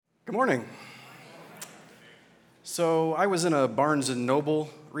Good morning. So I was in a Barnes & Noble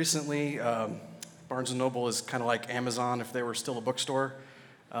recently. Barnes & Noble is kind of like Amazon if they were still a bookstore.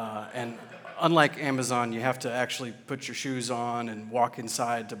 And unlike Amazon, you have to actually put your shoes on and walk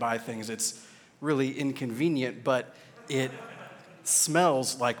inside to buy things. It's really inconvenient, but it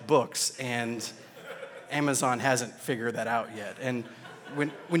smells like books, and Amazon hasn't figured that out yet. And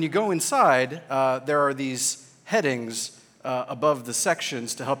when you go inside, there are these headings above the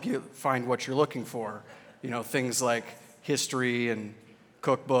sections to help you find what you're looking for. You know, things like history and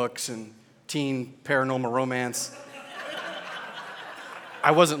cookbooks and teen paranormal romance. I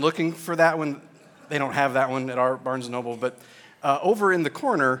wasn't looking for that one. They don't have that one at our Barnes & Noble. But over in the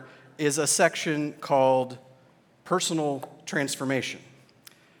corner is a section called Personal Transformation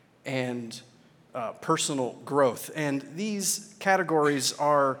and Personal Growth. And these categories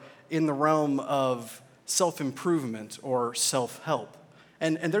are in the realm of self-improvement or self-help.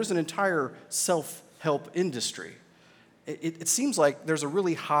 And there's an entire self-help industry. It seems like there's a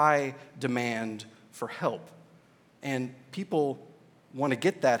really high demand for help. And people want to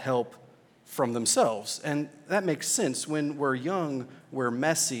get that help from themselves. And that makes sense. When we're young, we're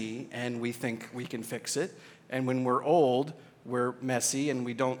messy and we think we can fix it. And when we're old, we're messy and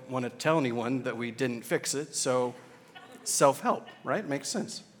we don't want to tell anyone that we didn't fix it. So self-help, right? Makes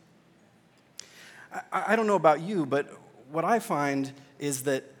sense. I don't know about you, but what I find is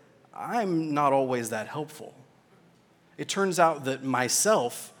that I'm not always that helpful. It turns out that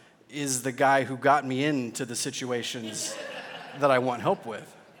myself is the guy who got me into the situations that I want help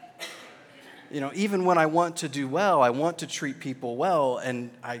with. You know, even when I want to do well, I want to treat people well,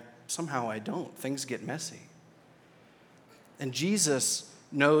 and somehow I don't. Things get messy. And Jesus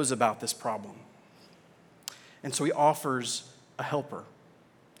knows about this problem. And so he offers a helper,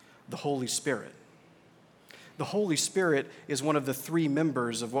 the Holy Spirit. The Holy Spirit is one of the three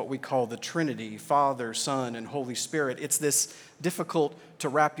members of what we call the Trinity, Father, Son, and Holy Spirit. It's this difficult to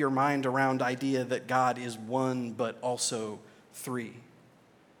wrap your mind around idea that God is one but also three.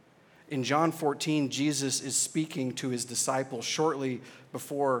 In John 14, Jesus is speaking to his disciples shortly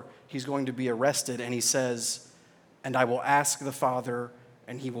before he's going to be arrested, and he says, "And I will ask the Father,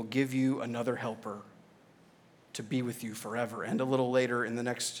 and he will give you another helper to be with you forever." And a little later in the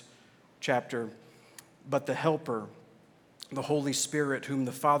next chapter, "But the helper, the Holy Spirit, whom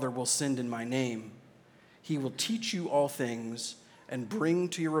the Father will send in my name, he will teach you all things and bring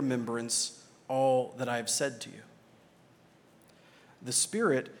to your remembrance all that I have said to you." The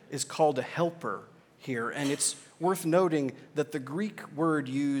Spirit is called a helper here, and it's worth noting that the Greek word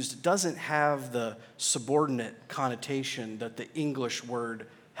used doesn't have the subordinate connotation that the English word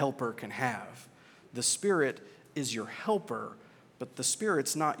helper can have. The Spirit is your helper, but the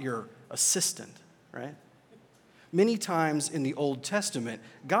Spirit's not your assistant, right? Many times in the Old Testament,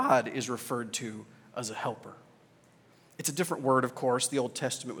 God is referred to as a helper. It's a different word, of course. The Old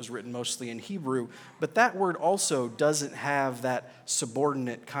Testament was written mostly in Hebrew, but that word also doesn't have that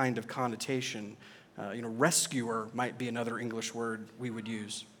subordinate kind of connotation. Rescuer might be another English word we would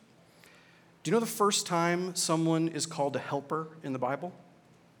use. Do you know the first time someone is called a helper in the Bible?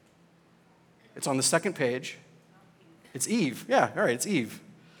 It's on the second page. It's Eve. Yeah, all right, it's Eve.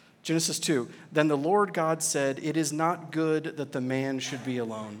 Genesis 2, "Then the Lord God said, 'It is not good that the man should be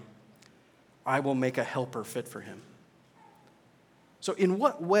alone. I will make a helper fit for him.'" So in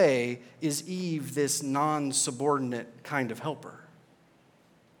what way is Eve this non-subordinate kind of helper?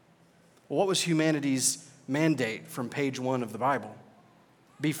 Well, what was humanity's mandate from page 1 of the Bible?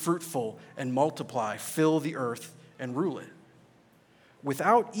 Be fruitful and multiply, fill the earth and rule it.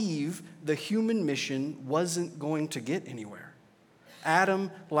 Without Eve, the human mission wasn't going to get anywhere. Adam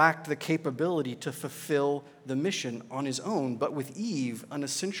lacked the capability to fulfill the mission on his own, but with Eve, an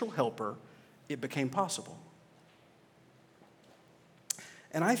essential helper, it became possible.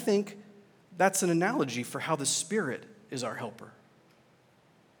 And I think that's an analogy for how the Spirit is our helper.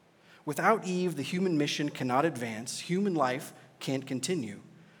 Without Eve, the human mission cannot advance, human life can't continue.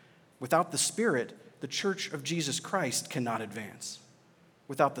 Without the Spirit, the Church of Jesus Christ cannot advance.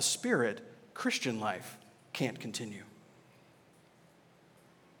 Without the Spirit, Christian life can't continue.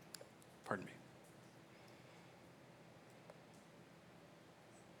 Pardon me.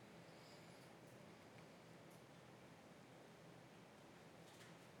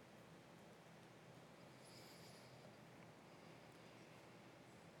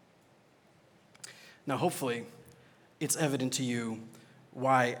 Now, hopefully, it's evident to you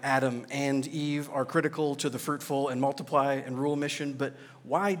why Adam and Eve are critical to the fruitful and multiply and rule mission, but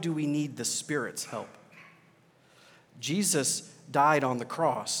why do we need the Spirit's help? Jesus died on the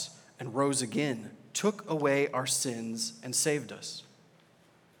cross and rose again, took away our sins and saved us.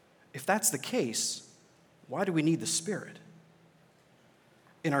 If that's the case, why do we need the Spirit?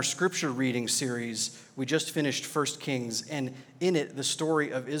 In our scripture reading series, we just finished 1 Kings, and in it, the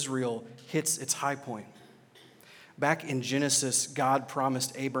story of Israel hits its high point. Back in Genesis, God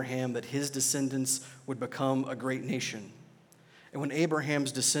promised Abraham that his descendants would become a great nation. And when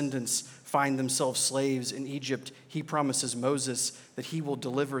Abraham's descendants find themselves slaves in Egypt, he promises Moses that he will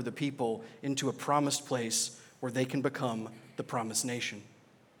deliver the people into a promised place where they can become the promised nation.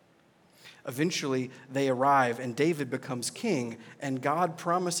 Eventually, they arrive, and David becomes king, and God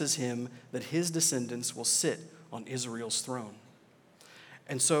promises him that his descendants will sit on Israel's throne.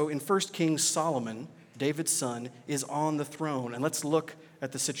 And so in 1 Kings, Solomon, David's son, is on the throne. And let's look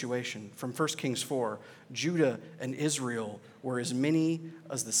at the situation. From 1 Kings 4, Judah and Israel were as many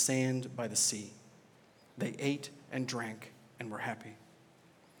as the sand by the sea. They ate and drank and were happy.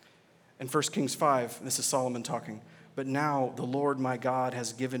 In 1 Kings 5, this is Solomon talking, but now the Lord my God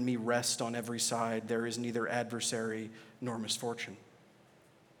has given me rest on every side. There is neither adversary nor misfortune.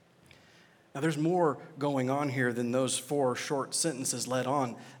 Now there's more going on here than those 4 short sentences led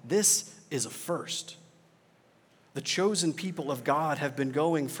on. This is a first. The chosen people of God have been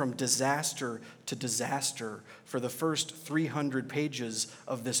going from disaster to disaster for the first 300 pages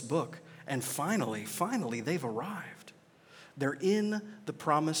of this book. And finally, they've arrived. They're in the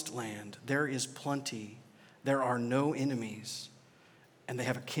promised land. There is plenty. There are no enemies. And they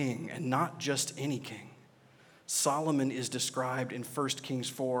have a king, and not just any king. Solomon is described in 1 Kings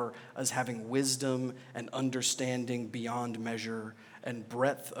 4 as having wisdom and understanding beyond measure and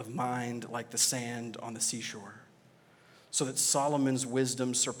breadth of mind like the sand on the seashore, so that Solomon's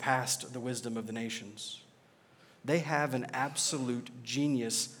wisdom surpassed the wisdom of the nations. They have an absolute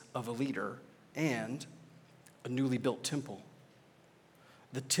genius of a leader and a newly built temple.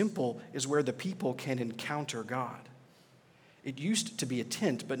 The temple is where the people can encounter God. It used to be a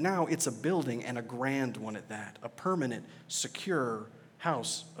tent, but now it's a building, and a grand one at that, a permanent, secure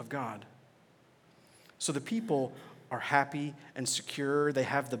house of God. So the people are happy and secure. They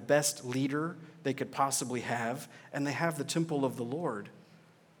have the best leader they could possibly have, and they have the temple of the Lord.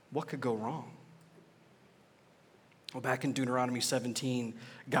 What could go wrong? Well, back in Deuteronomy 17,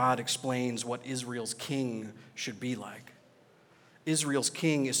 God explains what Israel's king should be like. Israel's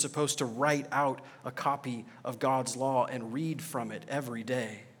king is supposed to write out a copy of God's law and read from it every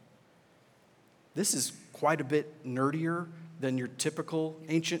day. This is quite a bit nerdier than your typical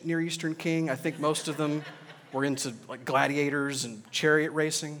ancient Near Eastern king. I think most of them were into like gladiators and chariot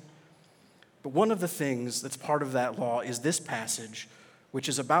racing. But one of the things that's part of that law is this passage, which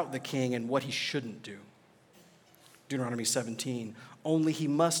is about the king and what he shouldn't do. Deuteronomy 17, only he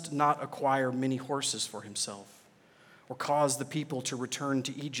must not acquire many horses for himself, or cause the people to return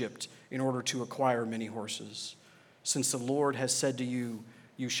to Egypt in order to acquire many horses, since the Lord has said to you,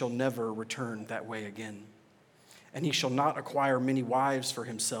 you shall never return that way again. And he shall not acquire many wives for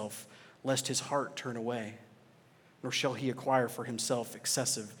himself, lest his heart turn away, nor shall he acquire for himself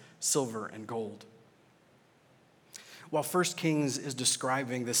excessive silver and gold. While 1 Kings is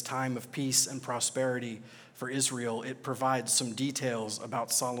describing this time of peace and prosperity for Israel, it provides some details about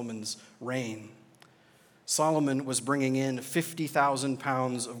Solomon's reign. Solomon was bringing in 50,000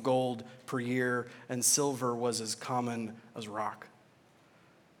 pounds of gold per year, and silver was as common as rock.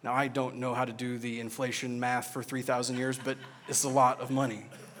 Now, I don't know how to do the inflation math for 3,000 years, but it's a lot of money.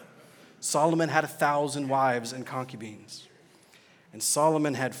 Solomon had 1,000 wives and concubines. And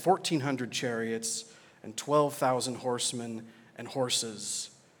Solomon had 1,400 chariots and 12,000 horsemen and horses.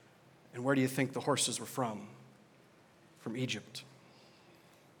 And where do you think the horses were from? From Egypt.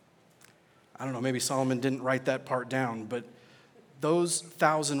 I don't know, maybe Solomon didn't write that part down, but those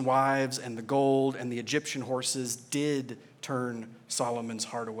 1,000 wives and the gold and the Egyptian horses did turn Solomon's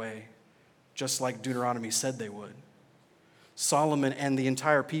heart away, just like Deuteronomy said they would. Solomon and the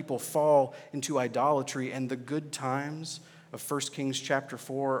entire people fall into idolatry, and the good times of 1 Kings chapter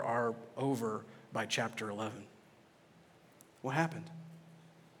 4 are over by chapter 11. What happened?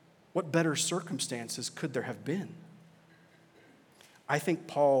 What better circumstances could there have been? I think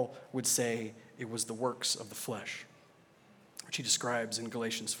Paul would say it was the works of the flesh, which he describes in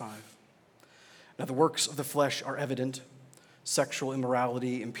Galatians 5. Now, the works of the flesh are evident: sexual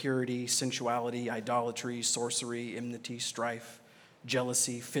immorality, impurity, sensuality, idolatry, sorcery, enmity, strife,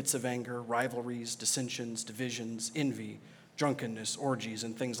 jealousy, fits of anger, rivalries, dissensions, divisions, envy, drunkenness, orgies,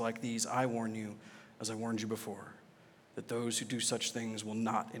 and things like these. I warn you, as I warned you before, that those who do such things will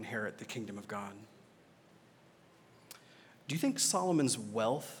not inherit the kingdom of God. Do you think Solomon's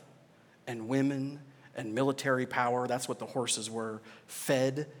wealth and women and military power, that's what the horses were,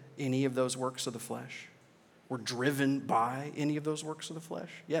 fed any of those works of the flesh? We're driven by any of those works of the flesh?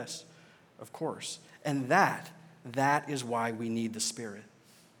 Yes, of course. And that is why we need the Spirit.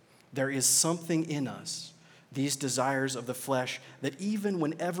 There is something in us, these desires of the flesh, that even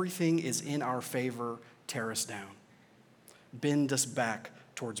when everything is in our favor, tear us down, bend us back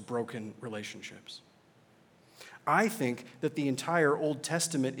towards broken relationships. I think that the entire Old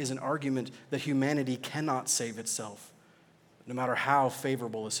Testament is an argument that humanity cannot save itself, no matter how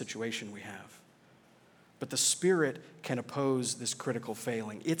favorable a situation we have. But the Spirit can oppose this critical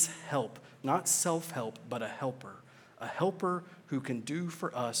failing. It's help, not self-help, but a helper who can do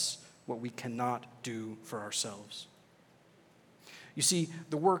for us what we cannot do for ourselves. You see,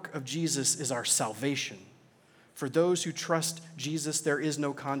 the work of Jesus is our salvation. For those who trust Jesus, there is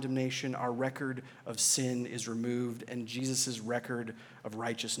no condemnation. Our record of sin is removed, and Jesus' record of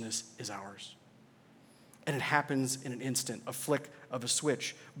righteousness is ours. And it happens in an instant, a flick of a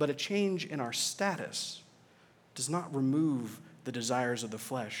switch. But a change in our status does not remove the desires of the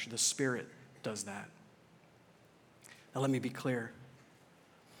flesh. The Spirit does that. Now let me be clear.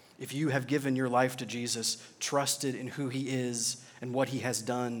 If you have given your life to Jesus, trusted in who he is and what he has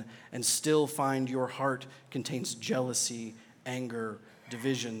done, and still find your heart contains jealousy, anger,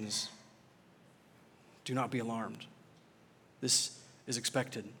 divisions, do not be alarmed. This is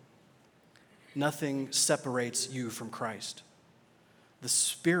expected. Nothing separates you from Christ. The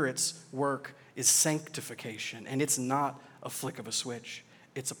Spirit's work is sanctification, and it's not a flick of a switch.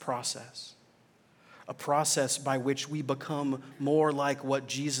 It's a process by which we become more like what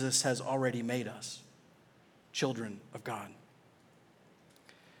Jesus has already made us, children of God.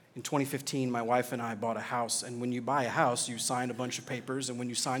 In 2015, my wife and I bought a house, and when you buy a house, you sign a bunch of papers, and when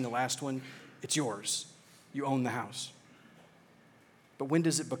you sign the last one, it's yours. You own the house. But when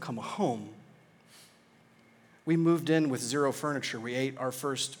does it become a home? We moved in with zero furniture. We ate our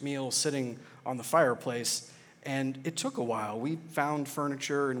first meal sitting on the fireplace, and it took a while. We found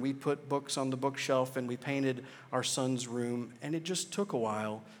furniture, and we put books on the bookshelf, and we painted our son's room, and it just took a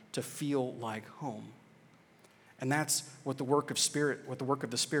while to feel like home. And that's what the work of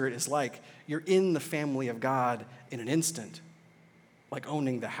the Spirit is like. You're in the family of God in an instant, like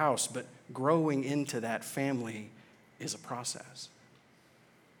owning the house, but growing into that family is a process.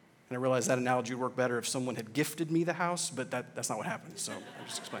 And I realize that analogy would work better if someone had gifted me the house, but that's not what happened, so I'll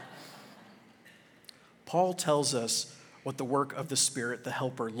just explain. Paul tells us what the work of the Spirit, the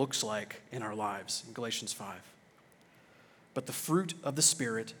helper, looks like in our lives in Galatians 5. But the fruit of the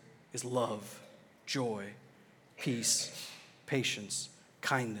Spirit is love, joy, peace, patience,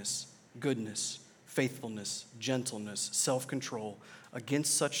 kindness, goodness, faithfulness, gentleness, self-control.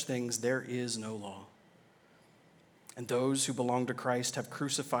 Against such things there is no law. And those who belong to Christ have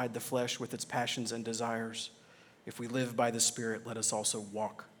crucified the flesh with its passions and desires. If we live by the Spirit, let us also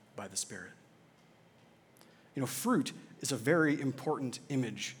walk by the Spirit. You know, fruit is a very important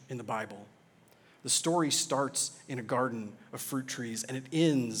image in the Bible. The story starts in a garden of fruit trees, and it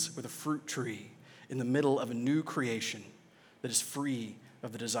ends with a fruit tree in the middle of a new creation that is free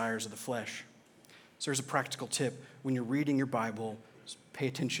of the desires of the flesh. So there's a practical tip. When you're reading your Bible, pay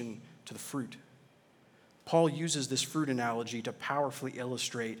attention to the fruit. Paul uses this fruit analogy to powerfully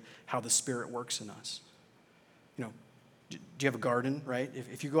illustrate how the Spirit works in us. You know, do you have a garden, right?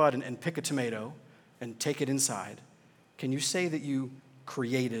 If you go out and pick a tomato and take it inside, can you say that you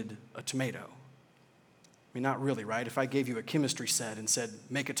created a tomato? I mean, not really, right? If I gave you a chemistry set and said,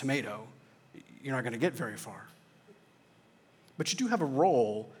 make a tomato, you're not going to get very far. But you do have a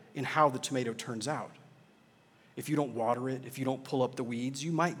role in how the tomato turns out. If you don't water it, if you don't pull up the weeds,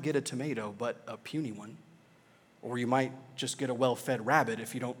 you might get a tomato, but a puny one. Or you might just get a well-fed rabbit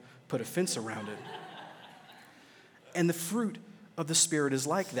if you don't put a fence around it. And the fruit of the Spirit is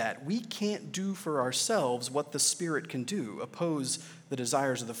like that. We can't do for ourselves what the Spirit can do, oppose the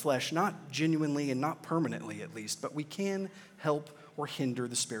desires of the flesh, not genuinely and not permanently at least, but we can help or hinder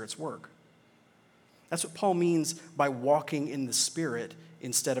the Spirit's work. That's what Paul means by walking in the Spirit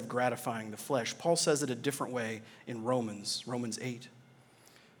instead of gratifying the flesh. Paul says it a different way in Romans 8.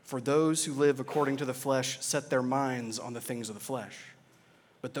 For those who live according to the flesh set their minds on the things of the flesh,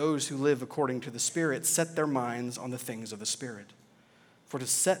 but those who live according to the Spirit set their minds on the things of the Spirit. For to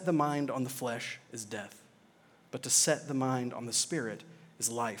set the mind on the flesh is death, but to set the mind on the Spirit is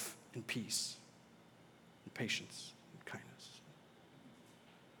life and peace and patience and kindness.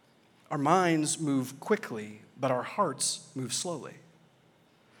 Our minds move quickly, but our hearts move slowly.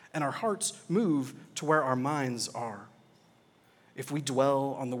 And our hearts move to where our minds are. If we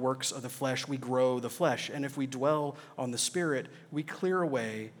dwell on the works of the flesh, we grow the flesh. And if we dwell on the Spirit, we clear a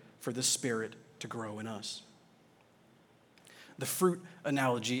way for the Spirit to grow in us. The fruit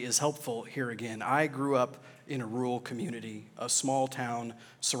analogy is helpful here again. I grew up in a rural community, a small town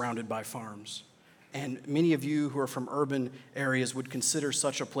surrounded by farms. And many of you who are from urban areas would consider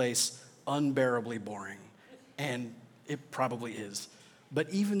such a place unbearably boring. And it probably is. But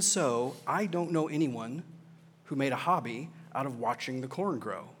even so, I don't know anyone who made a hobby out of watching the corn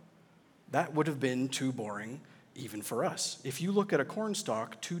grow. That would have been too boring even for us. If you look at a corn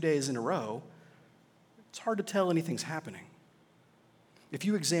stalk 2 days in a row, it's hard to tell anything's happening. If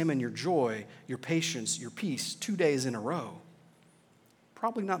you examine your joy, your patience, your peace 2 days in a row,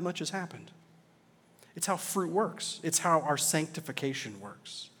 probably not much has happened. It's how fruit works. It's how our sanctification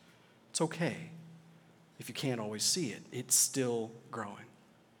works. It's okay if you can't always see it. It's still growing.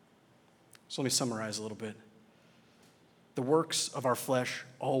 So let me summarize a little bit. The works of our flesh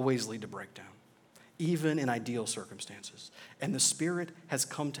always lead to breakdown, even in ideal circumstances. And the Spirit has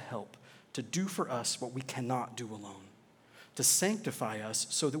come to help, to do for us what we cannot do alone, to sanctify us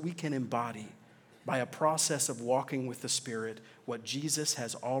so that we can embody, by a process of walking with the Spirit, what Jesus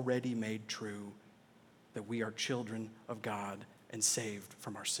has already made true, that we are children of God and saved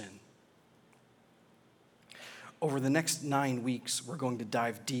from our sin. Over the next 9 weeks, we're going to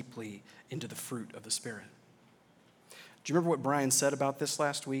dive deeply into the fruit of the Spirit. Do you remember what Brian said about this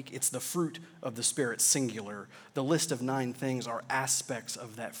last week? It's the fruit of the Spirit, singular. The list of 9 things are aspects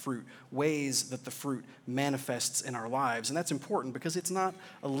of that fruit, ways that the fruit manifests in our lives. And that's important because it's not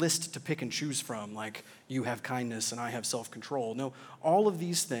a list to pick and choose from, like you have kindness and I have self-control. No, all of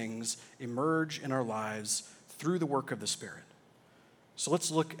these things emerge in our lives through the work of the Spirit. So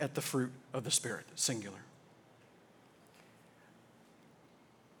let's look at the fruit of the Spirit, singular.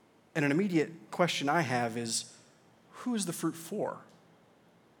 And an immediate question I have is, who is the fruit for?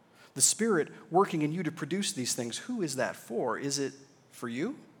 The Spirit working in you to produce these things, who is that for? Is it for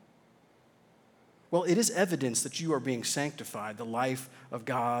you? Well, it is evidence that you are being sanctified. The life of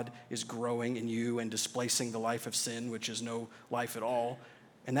God is growing in you and displacing the life of sin, which is no life at all.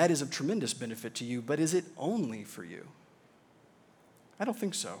 And that is of tremendous benefit to you, but is it only for you? I don't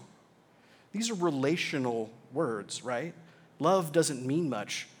think so. These are relational words, right? Love doesn't mean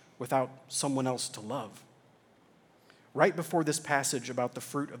much without someone else to love. Right before this passage about the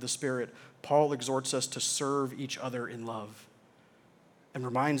fruit of the Spirit, Paul exhorts us to serve each other in love and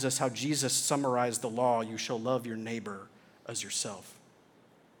reminds us how Jesus summarized the law, you shall love your neighbor as yourself.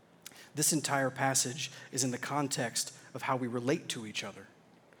 This entire passage is in the context of how we relate to each other.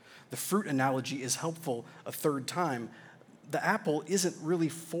 The fruit analogy is helpful a third time. The apple isn't really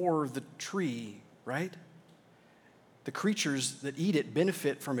for the tree, right? The creatures that eat it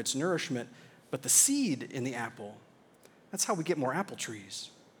benefit from its nourishment, but the seed in the apple, that's how we get more apple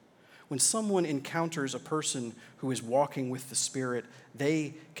trees. When someone encounters a person who is walking with the Spirit,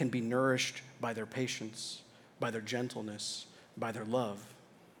 they can be nourished by their patience, by their gentleness, by their love.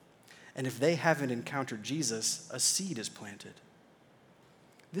 And if they haven't encountered Jesus, a seed is planted.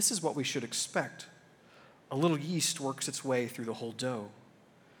 This is what we should expect. A little yeast works its way through the whole dough.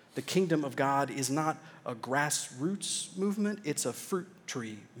 The kingdom of God is not a grassroots movement, it's a fruit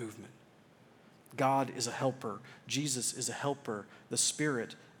tree movement. God is a helper. Jesus is a helper. The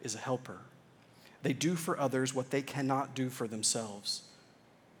Spirit is a helper. They do for others what they cannot do for themselves.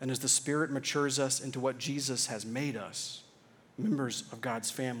 And as the Spirit matures us into what Jesus has made us, members of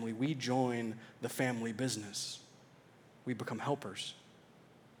God's family, we join the family business. We become helpers.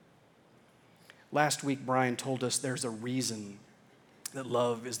 Last week, Brian told us there's a reason that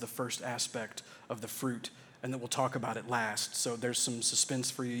love is the first aspect of the fruit and that we'll talk about it last. So there's some suspense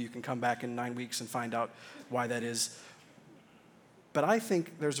for you. You can come back in 9 weeks and find out why that is. But I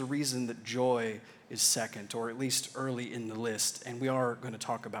think there's a reason that joy is second, or at least early in the list, and we are going to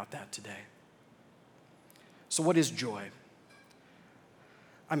talk about that today. So what is joy?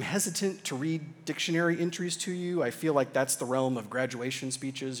 I'm hesitant to read dictionary entries to you. I feel like that's the realm of graduation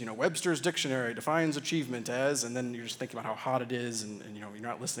speeches. Webster's dictionary defines achievement as, and then you're just thinking about how hot it is, and you're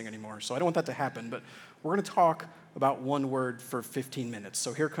not listening anymore. So I don't want that to happen, but we're going to talk about one word for 15 minutes.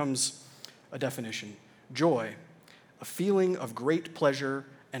 So here comes a definition. Joy, a feeling of great pleasure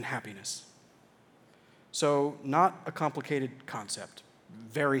and happiness. So not a complicated concept.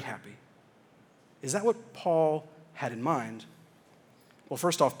 Very happy. Is that what Paul had in mind? Well,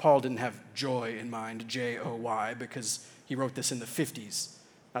 first off, Paul didn't have joy in mind, J-O-Y, because he wrote this in the 50s,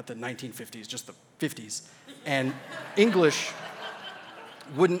 not the 1950s, just the 50s. And English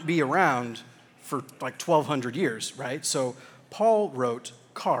wouldn't be around for like 1,200 years, right? So Paul wrote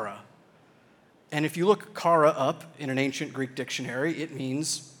chara. And if you look chara up in an ancient Greek dictionary, it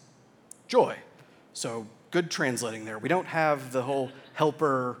means joy. So good translating there. We don't have the whole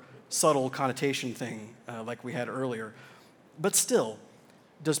helper, subtle connotation thing like we had earlier. But still,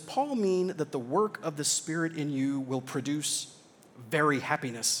 does Paul mean that the work of the Spirit in you will produce very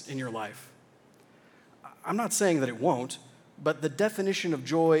happiness in your life? I'm not saying that it won't, but the definition of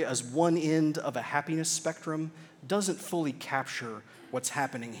joy as one end of a happiness spectrum doesn't fully capture what's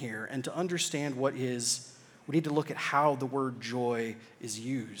happening here. And to understand what is, we need to look at how the word joy is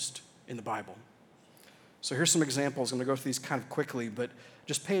used in the Bible. So here's some examples. I'm going to go through these kind of quickly, but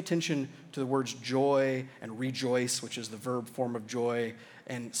just pay attention to the words joy and rejoice, which is the verb form of joy,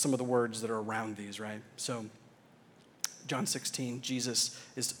 and some of the words that are around these, right? So John 16, Jesus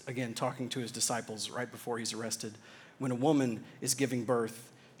is again talking to his disciples right before he's arrested. When a woman is giving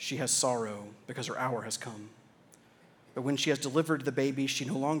birth, she has sorrow because her hour has come. But when she has delivered the baby, she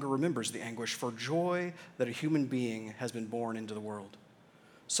no longer remembers the anguish for joy that a human being has been born into the world.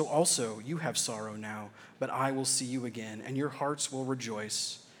 So also you have sorrow now, but I will see you again, and your hearts will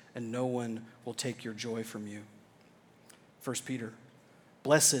rejoice, and no one will take your joy from you. 1 Peter,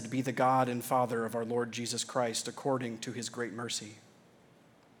 blessed be the God and Father of our Lord Jesus Christ, according to his great mercy.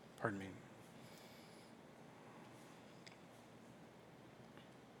 Pardon me.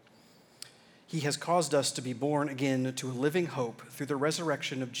 He has caused us to be born again to a living hope through the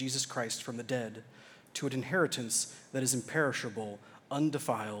resurrection of Jesus Christ from the dead, to an inheritance that is imperishable,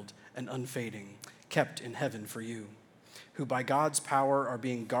 undefiled, and unfading, kept in heaven for you, who by God's power are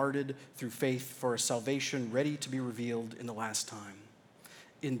being guarded through faith for a salvation ready to be revealed in the last time.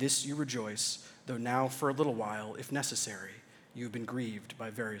 In this you rejoice, though now for a little while, if necessary, you have been grieved by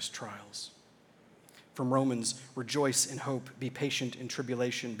various trials. From Romans, rejoice in hope, be patient in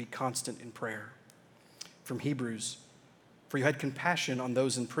tribulation, be constant in prayer. From Hebrews, for you had compassion on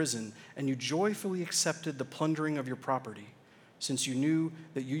those in prison, and you joyfully accepted the plundering of your property, since you knew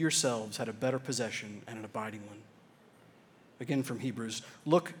that you yourselves had a better possession and an abiding one. Again from Hebrews,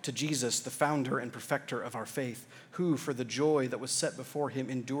 look to Jesus, the founder and perfecter of our faith, who, for the joy that was set before him,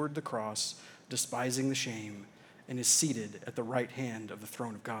 endured the cross, despising the shame, and is seated at the right hand of the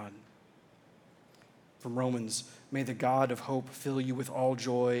throne of God. From Romans, may the God of hope fill you with all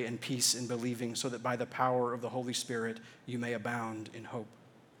joy and peace in believing, so that by the power of the Holy Spirit you may abound in hope.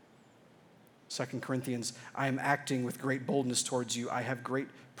 2 Corinthians, I am acting with great boldness towards you. I have great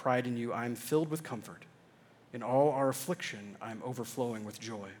pride in you. I am filled with comfort. In all our affliction, I am overflowing with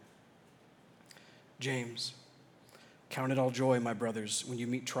joy. James, count it all joy, my brothers, when you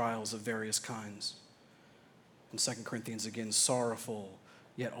meet trials of various kinds. And 2 Corinthians again, sorrowful,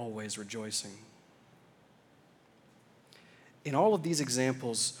 yet always rejoicing. In all of these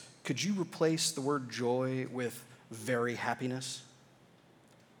examples, could you replace the word joy with very happiness?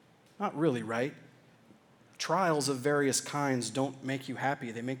 Not really, right? Trials of various kinds don't make you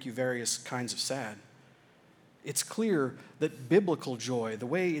happy. They make you various kinds of sad. It's clear that biblical joy, the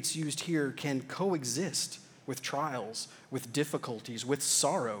way it's used here, can coexist with trials, with difficulties, with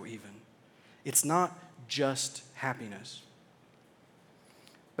sorrow even. It's not just happiness.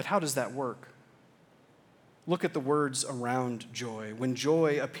 But how does that work? Look at the words around joy. When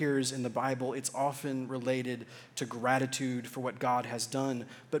joy appears in the Bible, it's often related to gratitude for what God has done,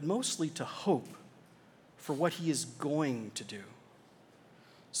 but mostly to hope for what he is going to do.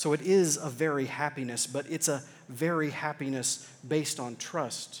 So it is a very happiness, but it's a very happiness based on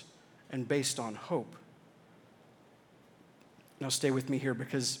trust and based on hope. Now stay with me here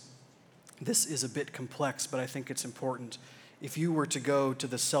because this is a bit complex, but I think it's important. If you were to go to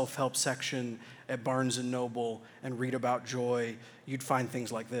the self-help section at Barnes & Noble and read about joy, you'd find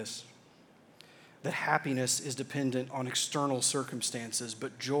things like this: that happiness is dependent on external circumstances,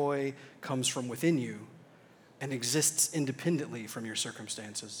 but joy comes from within you and exists independently from your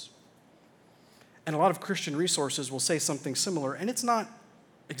circumstances. And a lot of Christian resources will say something similar, and it's not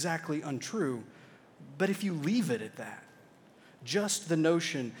exactly untrue, but if you leave it at that, just the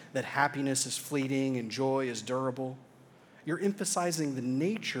notion that happiness is fleeting and joy is durable, you're emphasizing the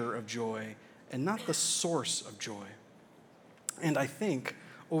nature of joy and not the source of joy. And I think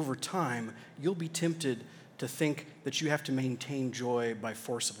over time, you'll be tempted to think that you have to maintain joy by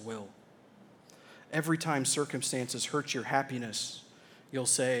force of will. Every time circumstances hurt your happiness, you'll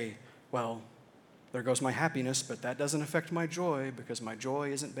say, well, there goes my happiness, but that doesn't affect my joy because my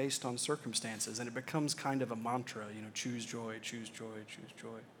joy isn't based on circumstances. And it becomes kind of a mantra, choose joy, choose joy, choose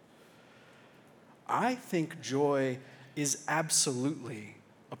joy. I think joy is absolutely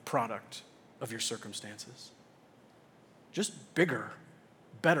a product of your circumstances. Just bigger,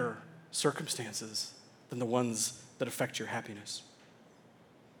 better circumstances than the ones that affect your happiness.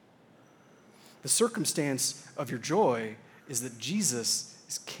 The circumstance of your joy is that Jesus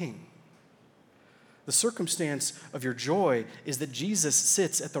is king. The The circumstance of your joy is that Jesus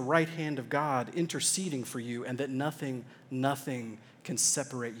sits at the right hand of God interceding for you, and that nothing can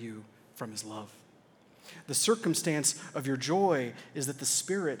separate you from his love. The circumstance of your joy is that the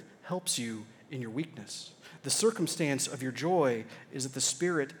Spirit helps you in your weakness. The circumstance of your joy is that the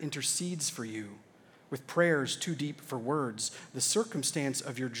Spirit intercedes for you with prayers too deep for words. The circumstance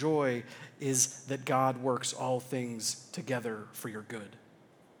of your joy is that God works all things together for your good.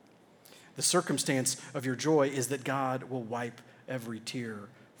 The circumstance of your joy is that God will wipe every tear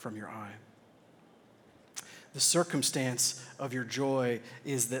from your eye. The circumstance of your joy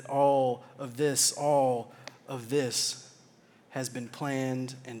is that all of this has been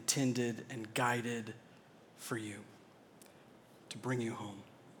planned and tended and guided for you to bring you home.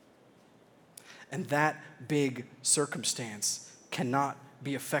 And that big circumstance cannot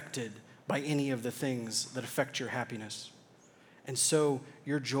be affected by any of the things that affect your happiness. And so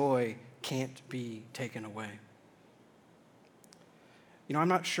your joy can't be taken away. You know, I'm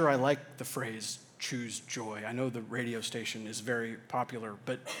not sure I like the phrase choose joy. I know the radio station is very popular,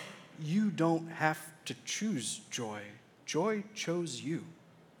 but you don't have to choose joy. Joy chose you.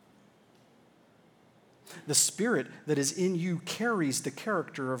 The Spirit that is in you carries the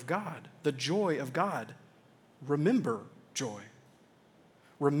character of God, the joy of God. Remember joy.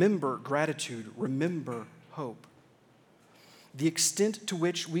 Remember gratitude. Remember hope. The extent to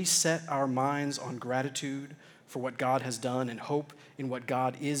which we set our minds on gratitude for what God has done and hope in what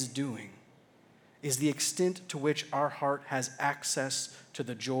God is doing is the extent to which our heart has access to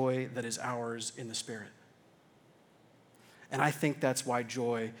the joy that is ours in the Spirit. And I think that's why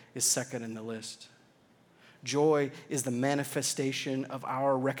joy is second in the list. Joy is the manifestation of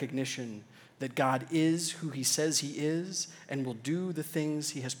our recognition that God is who he says he is and will do the things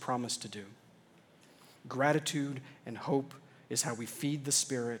he has promised to do. Gratitude and hope is how we feed the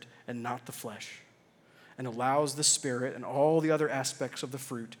Spirit and not the flesh, and allows the Spirit and all the other aspects of the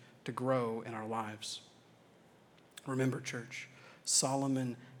fruit to grow in our lives. Remember, church,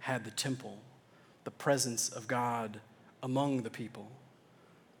 Solomon had the temple, the presence of God among the people,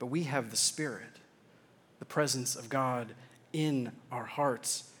 but we have the Spirit, the presence of God in our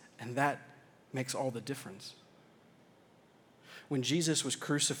hearts, and that makes all the difference. When Jesus was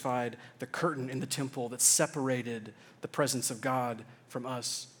crucified, the curtain in the temple that separated the presence of God from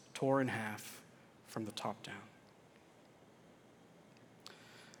us tore in half from the top down.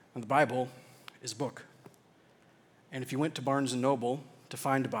 And the Bible is a book. And if you went to Barnes & Noble to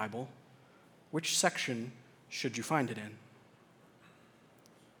find a Bible, which section should you find it in?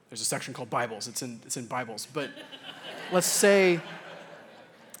 There's a section called Bibles. It's in Bibles. But let's say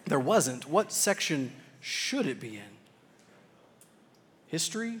there wasn't. What section should it be in?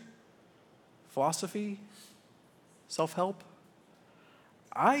 History? Philosophy? Self-help?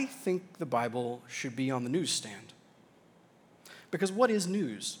 I think the Bible should be on the newsstand. Because what is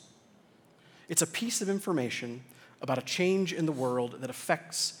news? It's a piece of information about a change in the world that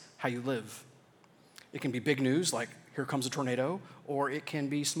affects how you live. It can be big news, like here comes a tornado, or it can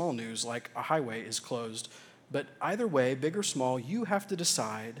be small news, like a highway is closed. But either way, big or small, you have to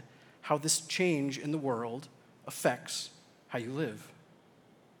decide how this change in the world affects how you live.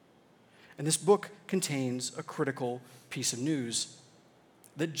 And this book contains a critical piece of news,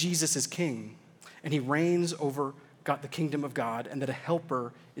 that Jesus is king, and he reigns over the kingdom of God, and that a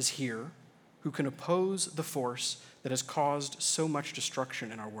helper is here who can oppose the force that has caused so much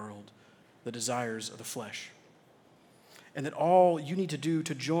destruction in our world, the desires of the flesh. And that all you need to do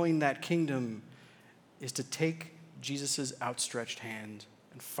to join that kingdom is to take Jesus' outstretched hand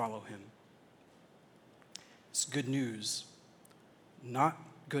and follow him. It's good news, not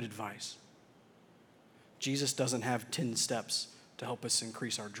good advice. Jesus doesn't have 10 steps to help us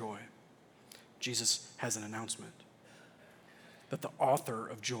increase our joy. Jesus has an announcement that the author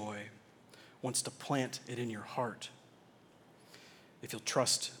of joy wants to plant it in your heart if you'll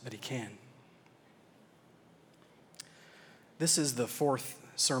trust that he can. This is the fourth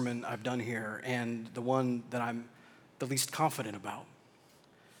sermon I've done here, and the one that I'm the least confident about,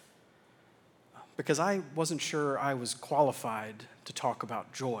 because I wasn't sure I was qualified to talk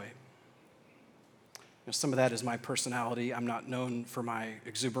about joy. Some of that is my personality. I'm not known for my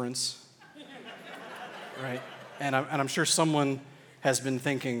exuberance, right? And I'm sure someone has been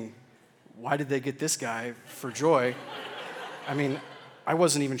thinking, why did they get this guy for joy? I mean, I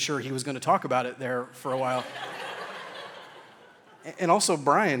wasn't even sure he was going to talk about it there for a while. And also,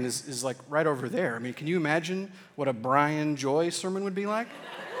 Brian is like right over there. I mean, can you imagine what a Brian Joy sermon would be like?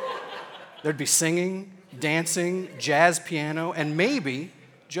 There'd be singing, dancing, jazz piano, and maybe,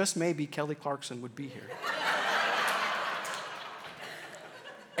 just maybe, Kelly Clarkson would be here.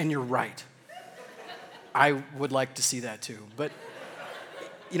 And you're right. I would like to see that too. But,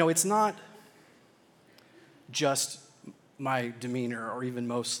 it's not just my demeanor, or even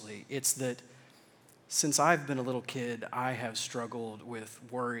mostly. It's that since I've been a little kid, I have struggled with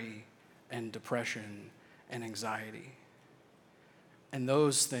worry and depression and anxiety. And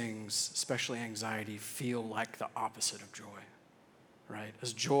those things, especially anxiety, feel like the opposite of joy, right?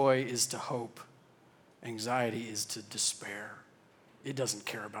 As joy is to hope, anxiety is to despair. It doesn't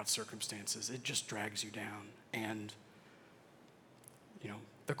care about circumstances. It just drags you down. And,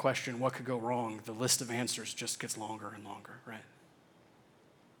 the question, what could go wrong? The list of answers just gets longer and longer, right?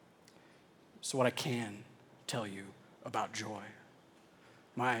 So what I can tell you about joy,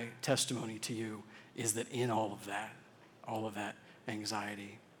 my testimony to you is that in all of that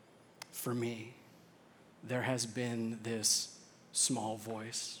anxiety, for me, there has been this small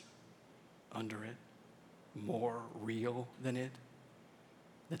voice under it, more real than it,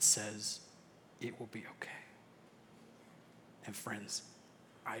 that says, it will be okay. And friends,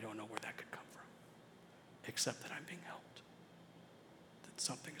 I don't know where that could come from, except that I'm being helped, that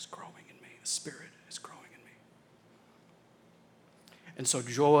something is growing in me, the Spirit is growing in me. And so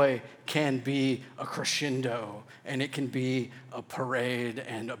joy can be a crescendo, and it can be a parade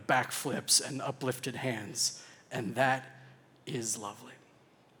and backflips and uplifted hands, and that is lovely.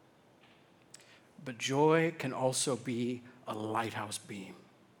 But joy can also be a lighthouse beam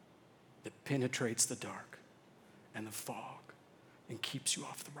that penetrates the dark and the fog and keeps you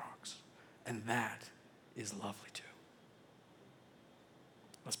off the rocks. And that is lovely too.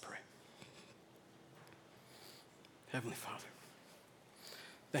 Let's pray. Heavenly Father,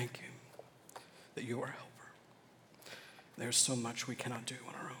 thank you that you are a helper. There's so much we cannot do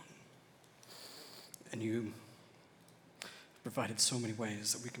on our own. And you provided so many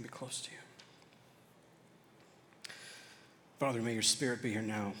ways that we can be close to you. Father, may your Spirit be here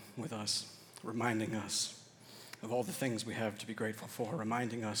now with us, reminding us of all the things we have to be grateful for,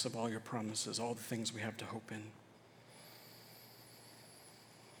 reminding us of all your promises, all the things we have to hope in.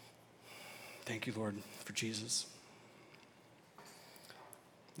 Thank you, Lord, for Jesus,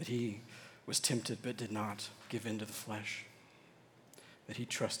 that he was tempted but did not give in to the flesh, that he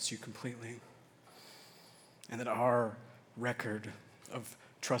trusts you completely, and that our record of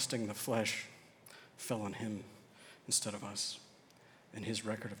trusting the flesh fell on him instead of us, and his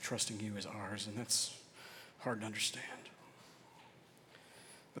record of trusting you is ours, and that's hard to understand.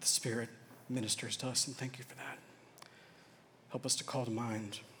 But the Spirit ministers to us, and thank you for that. Help us to call to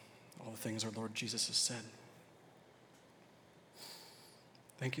mind all the things our Lord Jesus has said.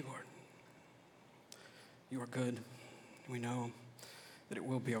 Thank you, Lord. You are good. We know that it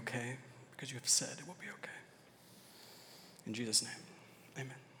will be okay because you have said it will be okay. In Jesus' name,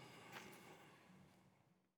 amen.